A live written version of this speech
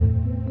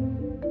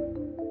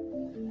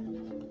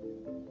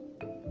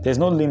There's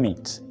no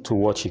limit to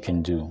what you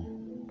can do.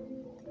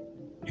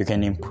 You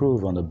can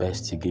improve on the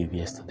best you gave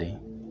yesterday.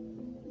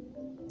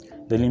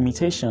 The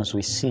limitations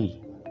we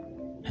see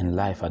in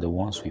life are the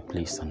ones we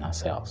place on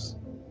ourselves.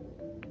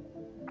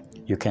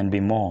 You can be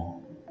more.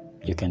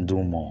 You can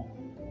do more.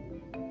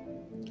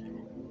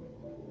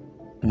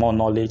 More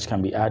knowledge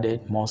can be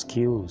added. More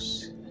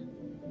skills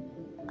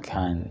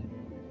can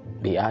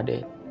be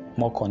added.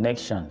 More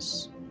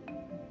connections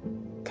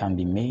can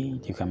be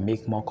made. You can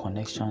make more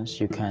connections.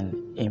 You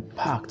can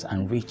impact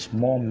and reach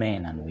more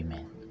men and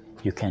women.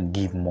 You can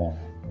give more.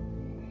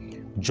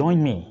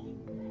 Join me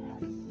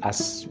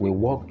as we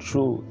walk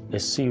through a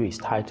series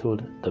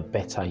titled The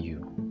Better You.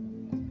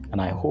 And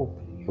I hope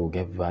you'll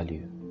get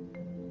value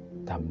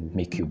that will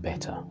make you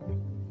better.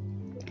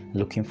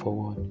 Looking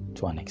forward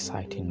to an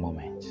exciting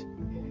moment.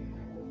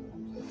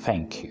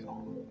 Thank you.